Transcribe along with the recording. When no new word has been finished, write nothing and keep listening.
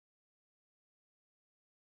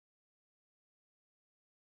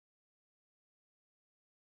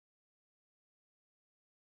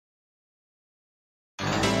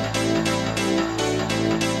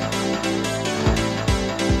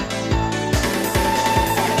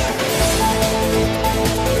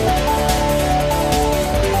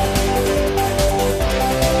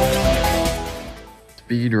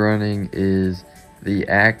Speedrunning is the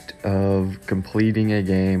act of completing a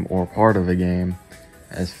game or part of a game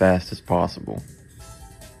as fast as possible.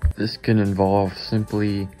 This can involve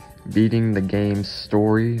simply beating the game's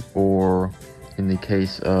story, or in the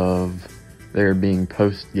case of there being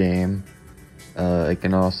post-game, it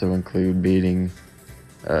can also include beating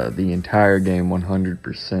the entire game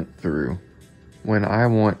 100% through. When I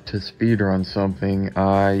want to speedrun something,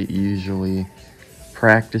 I usually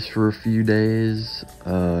practice for a few days,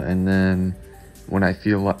 and then when I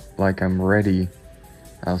feel like I'm ready,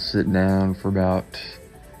 I'll sit down for about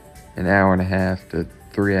an hour and a half to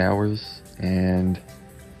 3 hours, and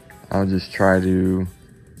I'll just try to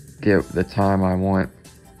get the time I want.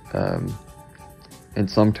 And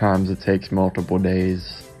sometimes it takes multiple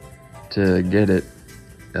days to get it.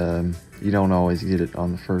 You don't always get it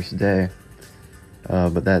on the first day,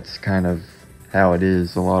 but that's kind of how it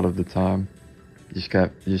is a lot of the time. You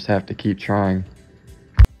just have to keep trying.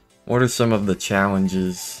 What are some of the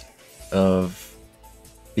challenges of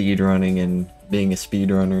speedrunning and being a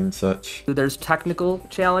speedrunner and such? There's technical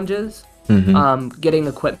challenges, Mm-hmm. getting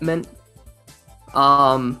equipment,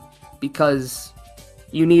 because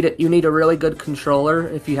you need a really good controller.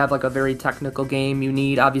 If you have like a very technical game, you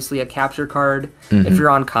need obviously a capture card. If you're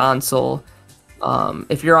on console,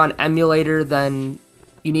 if you're on emulator, then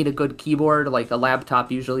you need a good keyboard. Like a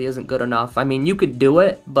laptop usually isn't good enough. I mean, you could do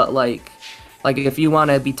it, but like if you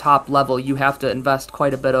want to be top level, you have to invest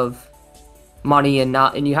quite a bit of money,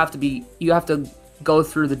 and you have to go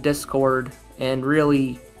through the Discord and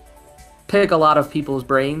really pick a lot of people's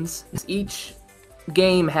brains. Each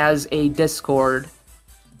game has a Discord,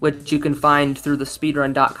 which you can find through the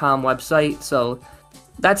speedrun.com website. So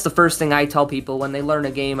that's the first thing I tell people when they learn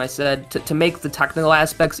a game. I said to make the technical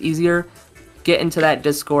aspects easier, get into that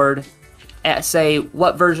Discord, say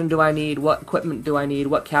what version do I need, what equipment do I need,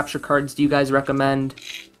 what capture cards do you guys recommend.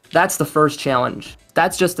 That's the first challenge.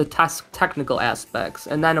 That's just the technical aspects.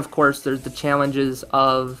 And then of course there's the challenges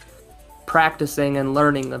of practicing and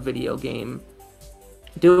learning a video game.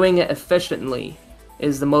 Doing it efficiently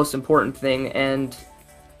is the most important thing, and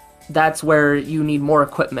that's where you need more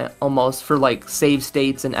equipment almost for like save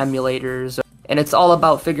states and emulators. And it's all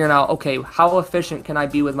about figuring out, okay, how efficient can I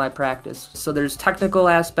be with my practice? So there's technical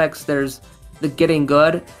aspects, there's the getting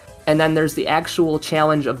good, and then there's the actual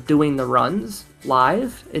challenge of doing the runs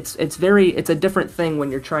live. It's a different thing when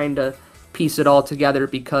you're trying to piece it all together,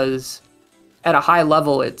 because at a high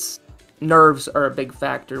level, nerves are a big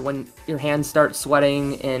factor. When your hands start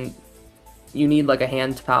sweating and you need like a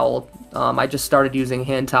hand towel. I just started using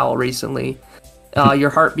hand towel recently.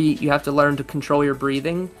 Your heartbeat, you have to learn to control your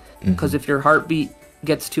breathing, because if your heartbeat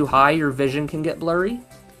gets too high, your vision can get blurry,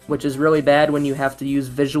 which is really bad when you have to use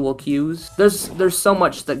visual cues. There's so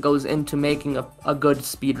much that goes into making a good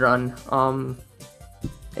speedrun.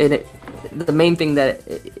 The main thing that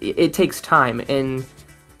it takes time, and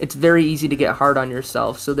it's very easy to get hard on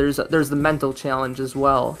yourself. So there's the mental challenge as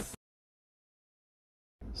well.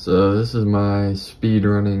 So this is my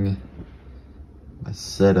speedrunning, my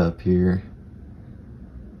setup here.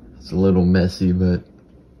 It's a little messy, but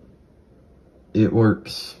it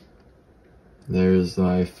works. There's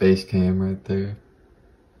my face cam right there.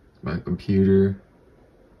 My computer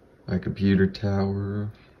tower.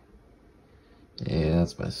 Yeah,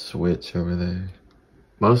 that's my switch over there.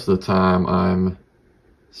 Most of the time I'm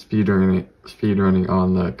speedrunning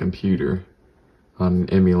on the computer, on an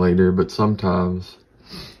emulator, but sometimes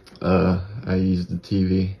I use the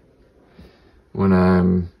TV when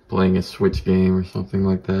I'm playing a Switch game or something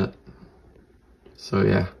like that. So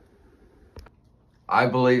yeah. I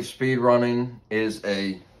believe speedrunning is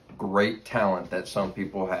a great talent that some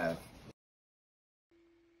people have.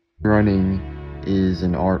 Running is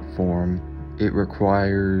an art form. It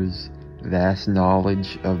requires vast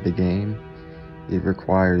knowledge of the game. It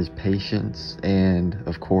requires patience and,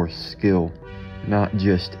 of course, skill. Not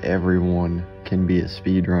just everyone can be a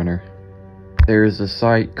speedrunner. There's a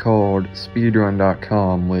site called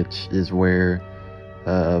speedrun.com, which is where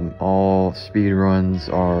all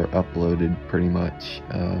speedruns are uploaded pretty much.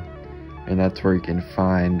 And that's where you can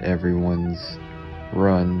find everyone's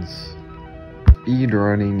runs.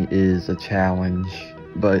 Speedrunning is a challenge,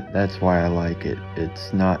 but that's why I like it.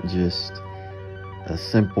 It's not just a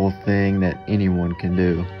simple thing that anyone can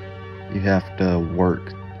do. You have to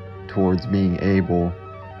work towards being able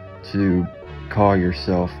to call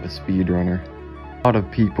yourself a speedrunner. A lot of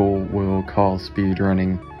people will call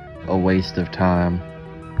speedrunning a waste of time.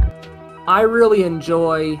 I really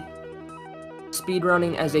enjoy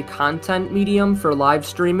speedrunning as a content medium for live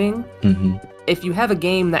streaming. If you have a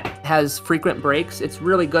game that has frequent breaks, it's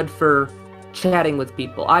really good for chatting with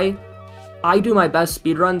people. I do my best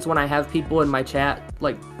speedruns when I have people in my chat,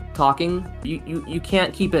 like, talking. You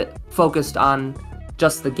can't keep it focused on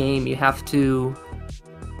just the game. You have to,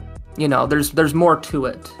 you know, there's more to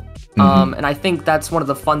it. And I think that's one of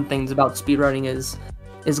the fun things about speedrunning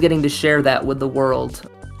is getting to share that with the world.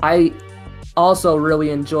 I also really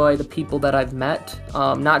enjoy the people that I've met,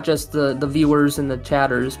 not just the viewers and the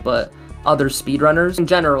chatters, but other speedrunners in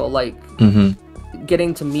general, like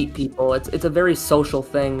getting to meet people. It's a very social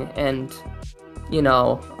thing, and you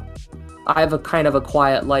know, I have a kind of a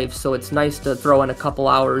quiet life, so it's nice to throw in a couple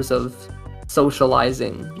hours of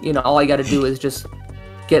socializing. You know, all I got to do is just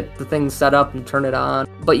get the thing set up and turn it on.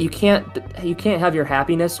 But you can't have your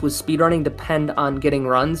happiness with speedrunning depend on getting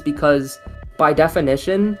runs, because by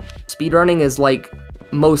definition, speedrunning is like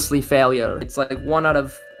mostly failure. It's like 1 out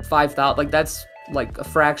of 5,000. Like that's like a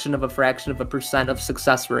fraction of a percent of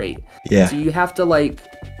success rate. Yeah. So you have to like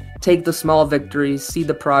take the small victories, see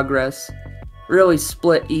the progress, really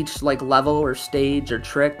split each like level or stage or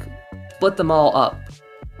trick, split them all up.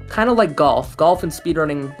 Kind of like golf. Golf and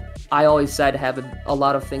speedrunning, I always said, have a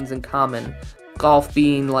lot of things in common. Golf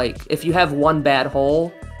being like, if you have one bad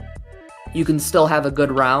hole, you can still have a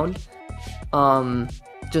good round.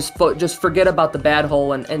 Just forget about the bad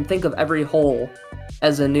hole and think of every hole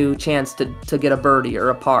as a new chance to get a birdie or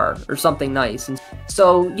a par or something nice. And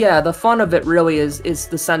so yeah, the fun of it really is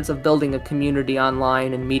the sense of building a community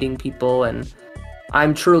online and meeting people, and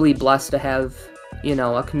I'm truly blessed to have, you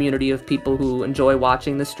know, a community of people who enjoy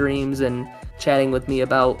watching the streams and chatting with me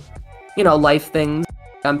about, you know, life things.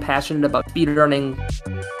 I'm passionate about speedrunning.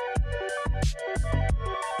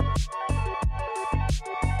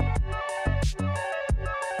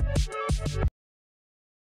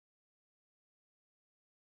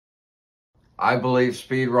 I believe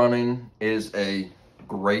speedrunning is a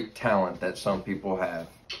great talent that some people have.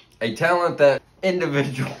 A talent that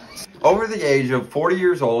individuals over the age of 40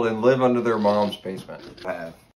 years old and live under their mom's basement have.